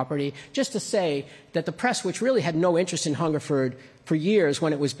of property, just to say that the press, which really had no interest in Hungerford for years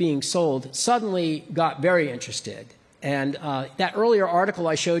when it was being sold, suddenly got very interested. And that earlier article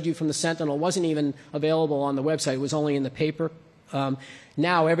I showed you from the Sentinel wasn't even available on the website. It was only in the paper.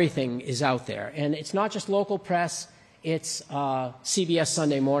 Now everything is out there. And it's not just local press. It's CBS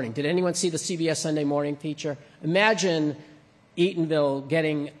Sunday Morning. Did anyone see the CBS Sunday Morning feature? Imagine Eatonville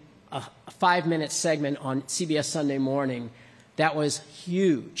getting a 5-minute segment on CBS Sunday Morning. That was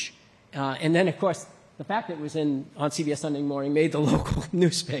huge. And then, of course, the fact that it was on CBS Sunday Morning made the local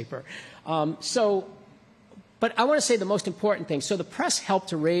newspaper. So But I want to say the most important thing. So the press helped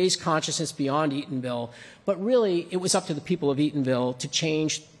to raise consciousness beyond Eatonville, but really it was up to the people of Eatonville to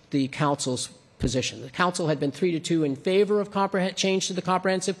change the council's position. The council had been 3-2 in favor of change to the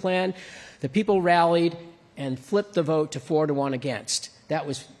comprehensive plan. The people rallied and flipped the vote to 4-1 against. That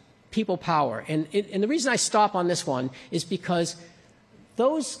was people power. And the reason I stop on this one is because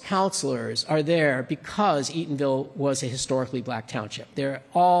those councilors are there because Eatonville was a historically black township. They're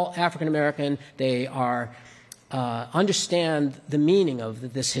all African American. They are understand the meaning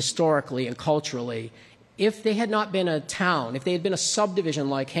of this historically and culturally. If they had not been a town, if they had been a subdivision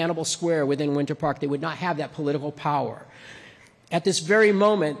like Hannibal Square within Winter Park, they would not have that political power. At this very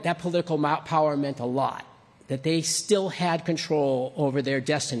moment, that political power meant a lot, that they still had control over their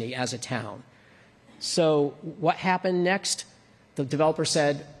destiny as a town. So what happened next? The developer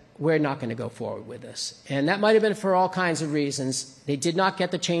said, we're not going to go forward with this. And that might have been for all kinds of reasons. They did not get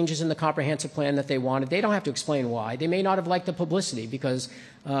the changes in the comprehensive plan that they wanted. They don't have to explain why. They may not have liked the publicity because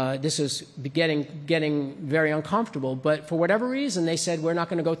this is getting very uncomfortable. But for whatever reason, they said, we're not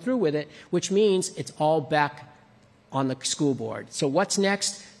going to go through with it, which means it's all back on the school board. So what's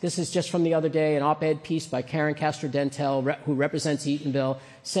next? This is just from the other day, an op-ed piece by Karen Castro-Dentel, who represents Eatonville,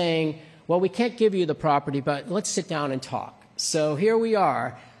 saying, well, we can't give you the property, but let's sit down and talk. So here we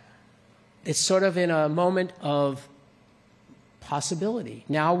are. It's sort of in a moment of possibility.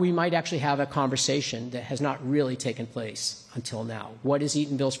 Now we might actually have a conversation that has not really taken place until now. What is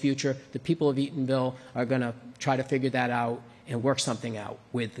Eatonville's future? The people of Eatonville are going to try to figure that out and work something out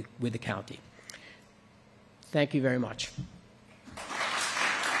with the county. Thank you very much.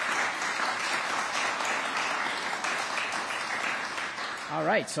 All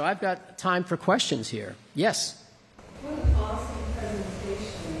right, so I've got time for questions here. Yes? What an awesome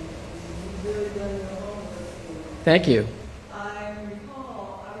presentation. You've really done your homework here. Thank you. I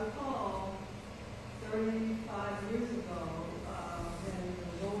recall 35 years ago when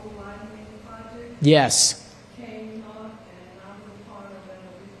the road widening project Yes. came up, and I was a part of that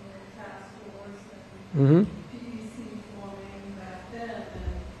original task force and PEC forming back then,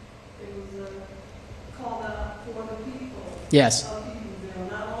 and it was called out for the people. Yes. Of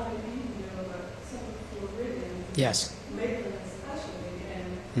Eatonville, not only Eatonville, but some of the Floridians. Yes. Maitland especially,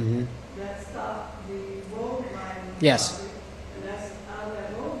 and that stopped the road widening Yes. project. And that's out of that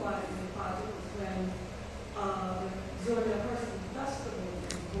road widening project was when the Josiah Festival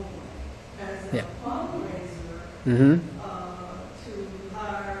was born as a fundraiser to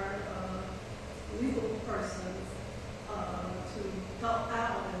hire legal persons to help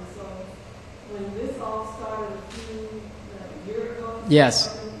out. And so when this all started a year ago,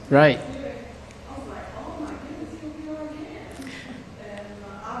 Yes. Right. I was like, oh my goodness, here we are again. And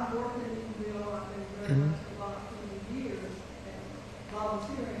I've worked in Eatonville, I've been very much involved for years and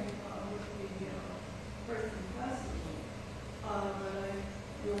volunteering with the Person Festival. But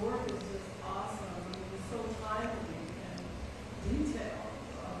your work is just awesome. It was so timely and detailed,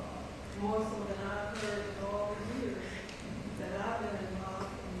 more so than I've heard in all the years that I've been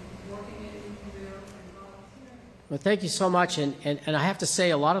involved in working in Eatonville and volunteering. Well, thank you so much. And I have to say,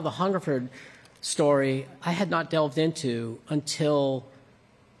 a lot of the Hungerford story I had not delved into until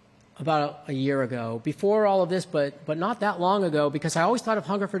about a year ago, before all of this, but not that long ago, because I always thought of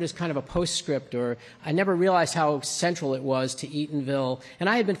Hungerford as kind of a postscript, or I never realized how central it was to Eatonville. And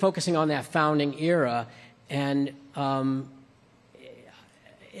I had been focusing on that founding era. And when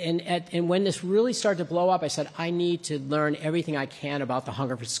this really started to blow up, I said, I need to learn everything I can about the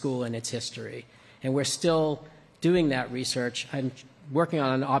Hungerford School and its history. And we're still doing that research. I'm working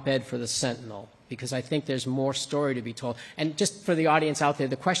on an op-ed for the Sentinel because I think there's more story to be told. And just for the audience out there,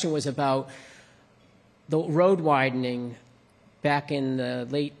 the question was about the road widening back in the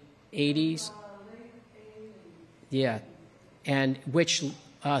late 80s. Yeah, and which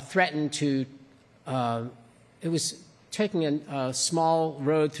threatened to, it was taking a small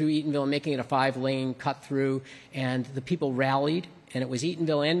road through Eatonville and making it a 5-lane cut through, and the people rallied. And it was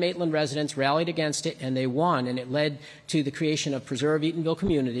Eatonville and Maitland residents rallied against it, and they won. And it led to the creation of Preserve Eatonville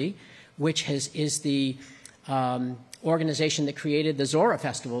Community, which is the organization that created the Zora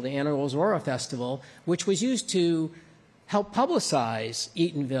Festival, the annual Zora Festival, which was used to help publicize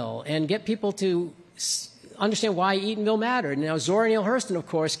Eatonville and get people to understand why Eatonville mattered. Now, Zora Neale Hurston, of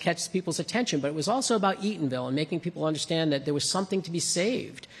course, catches people's attention, but it was also about Eatonville and making people understand that there was something to be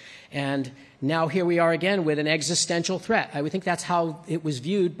saved. And now here we are again with an existential threat. I would think that's how it was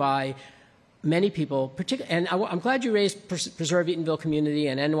viewed by many people. And I'm glad you raised Preserve Eatonville Community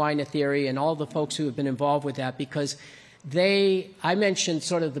and NY Nathiri and all the folks who have been involved with that, because I mentioned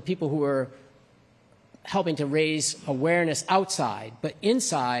sort of the people who were helping to raise awareness outside, but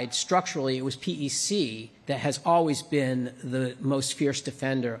inside, structurally, it was PEC that has always been the most fierce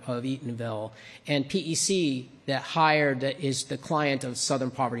defender of Eatonville, and PEC that is the client of Southern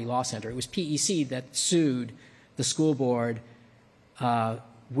Poverty Law Center. It was PEC that sued the school board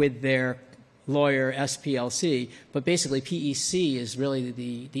with their lawyer, SPLC, but basically PEC is really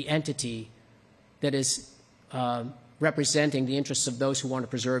the entity that is representing the interests of those who want to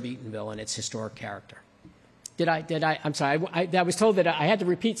preserve Eatonville and its historic character. I'm sorry, I was told that I had to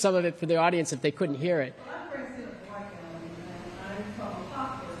repeat some of it for the audience if they couldn't hear it. Well, I'm Francine White, and I'm from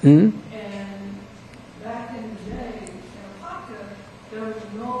Apopka. Mm-hmm. And back in the day, in Apopka, there was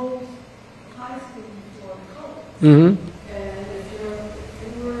no high school for color. Mm-hmm. And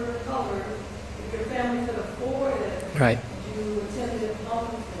if you were colored, if your family could afford it, Right. you attended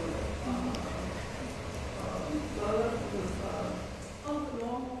Hungerford.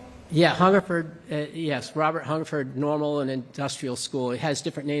 Yeah, Hungerford, yes, Robert Hungerford Normal and Industrial School. It has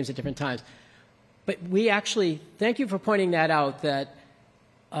different names at different times. But we actually, thank you for pointing that out, that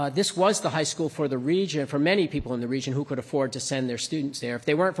this was the high school for the region, for many people in the region who could afford to send their students there. If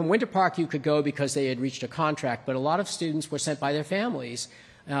they weren't from Winter Park, you could go because they had reached a contract, but a lot of students were sent by their families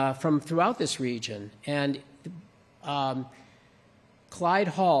from throughout this region. And Clyde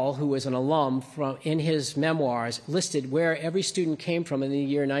Hall, who was an alum, in his memoirs, listed where every student came from in the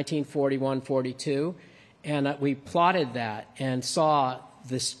year 1941-42, and we plotted that and saw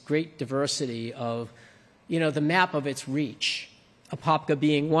this great diversity of, the map of its reach, Apopka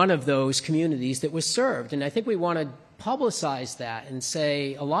being one of those communities that was served. And I think we want to publicize that and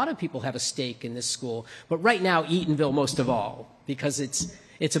say a lot of people have a stake in this school, but right now Eatonville most of all, because it's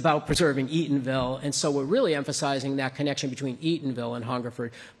about preserving Eatonville, and so we're really emphasizing that connection between Eatonville and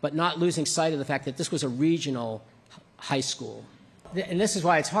Hungerford, but not losing sight of the fact that this was a regional high school. And this is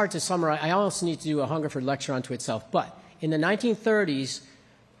why it's hard to summarize. I almost need to do a Hungerford lecture unto itself. But in the 1930s,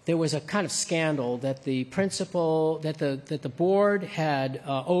 there was a kind of scandal that the principal, that the board had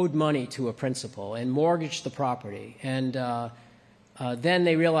owed money to a principal and mortgaged the property. And then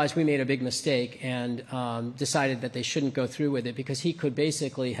they realized we made a big mistake and decided that they shouldn't go through with it because he could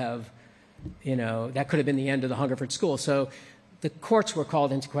basically have, that could have been the end of the Hungerford School. So the courts were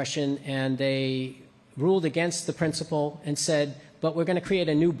called into question, and they ruled against the principal and said, but we're going to create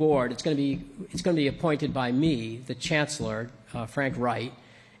a new board. It's going to be appointed by me, the chancellor, Frank Wright.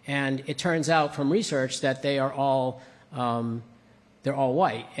 And it turns out from research that they are all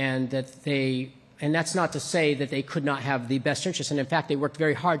white, and that's not to say that they could not have the best interests. And in fact, they worked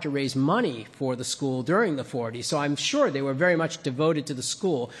very hard to raise money for the school during the 40s. So I'm sure they were very much devoted to the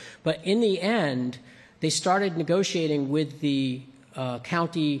school. But in the end, they started negotiating with the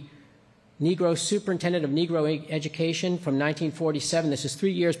county Negro superintendent of Negro education from 1947. This is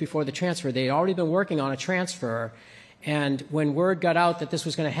 3 years before the transfer. They had already been working on a transfer. And when word got out that this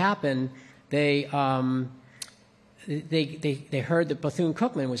was going to happen, they heard that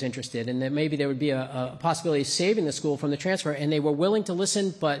Bethune-Cookman was interested and that maybe there would be a possibility of saving the school from the transfer, and they were willing to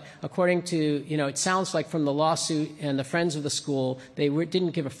listen, but according to, it sounds like from the lawsuit and the friends of the school, they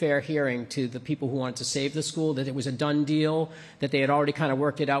didn't give a fair hearing to the people who wanted to save the school, that it was a done deal, that they had already kind of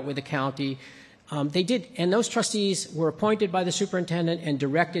worked it out with the county. They did, and those trustees were appointed by the superintendent and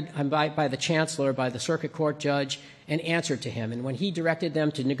directed by the chancellor, by the circuit court judge, and answered to him. And when he directed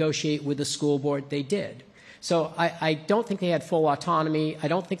them to negotiate with the school board, they did. So I don't think they had full autonomy. I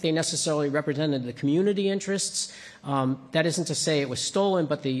don't think they necessarily represented the community interests. That isn't to say it was stolen,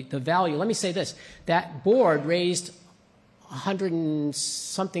 but the value. Let me say this. That board raised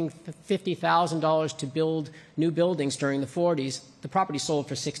 $150,000 to build new buildings during the 40s. The property sold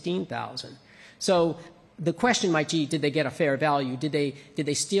for $16,000. So the question might be, did they get a fair value? Did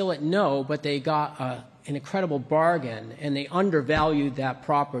they steal it? No, but they got an incredible bargain, and they undervalued that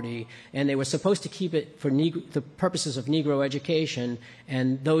property, and they were supposed to keep it for the purposes of Negro education,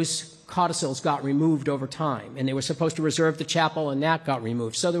 and those codicils got removed over time, and they were supposed to reserve the chapel, and that got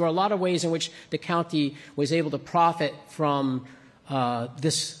removed. So there were a lot of ways in which the county was able to profit from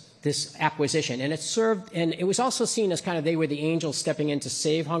this acquisition, and it was also seen as kind of they were the angels stepping in to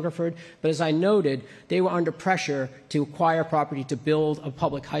save Hungerford, but as I noted, they were under pressure to acquire property to build a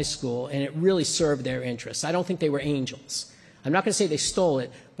public high school, and it really served their interests. I don't think they were angels. I'm not going to say they stole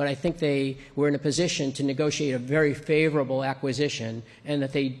it, but I think they were in a position to negotiate a very favorable acquisition, and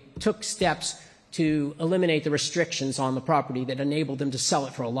that they took steps to eliminate the restrictions on the property that enabled them to sell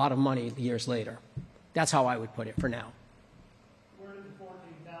it for a lot of money years later. That's how I would put it for now.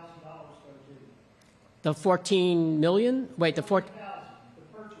 The 14 million? Wait, the 14.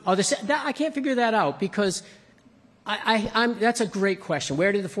 Oh, I can't figure that out because That's a great question.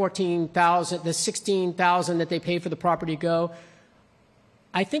 Where did the $14,000, the $16,000 that they paid for the property go?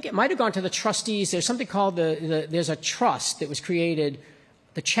 I think it might have gone to the trustees. There's something called there's a trust that was created,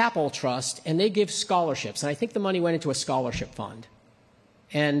 the Chapel Trust, and they give scholarships. And I think the money went into a scholarship fund.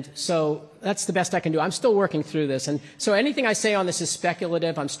 And so that's the best I can do. I'm still working through this. And so anything I say on this is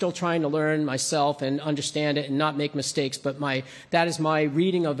speculative. I'm still trying to learn myself and understand it and not make mistakes. But that is my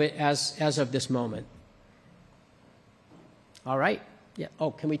reading of it as of this moment. All right. Yeah.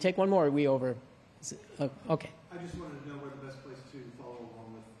 Oh, can we take one more? Or are we over? Okay. I just wanted to know where the best place to follow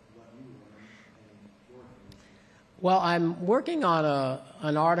along with what you learned and your information. Well, I'm working on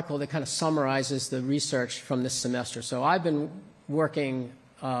an article that kind of summarizes the research from this semester. So I've been working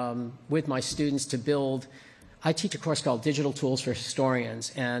with my students to build. I teach a course called Digital Tools for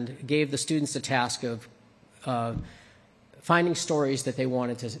Historians, and gave the students the task of finding stories that they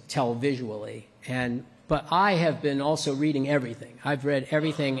wanted to tell visually. But I have been also reading everything. I've read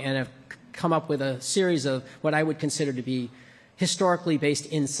everything and have come up with a series of what I would consider to be historically based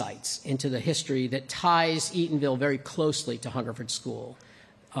insights into the history that ties Eatonville very closely to Hungerford School,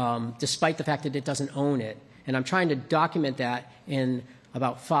 despite the fact that it doesn't own it. And I'm trying to document that in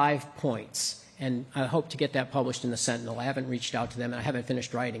about 5 points. And I hope to get that published in the Sentinel. I haven't reached out to them, and I haven't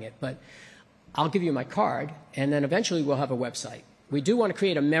finished writing it. But I'll give you my card, and then eventually we'll have a website. We do want to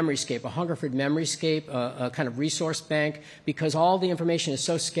create a memoryscape, a Hungerford memoryscape, a kind of resource bank, because all the information is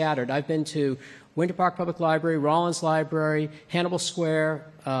so scattered. I've been to Winter Park Public Library, Rollins Library, Hannibal Square,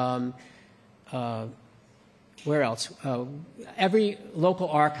 where else? Every local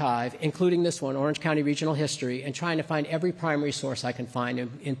archive, including this one, Orange County Regional History, and trying to find every primary source I can find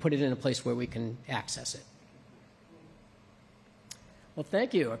and put it in a place where we can access it. Well,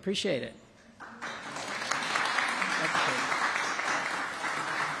 thank you. I appreciate it.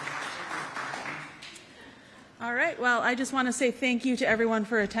 All right. Well, I just want to say thank you to everyone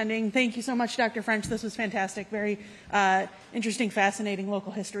for attending. Thank you so much, Dr. French. This was fantastic. Very interesting, fascinating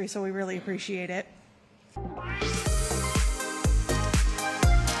local history, so we really appreciate it.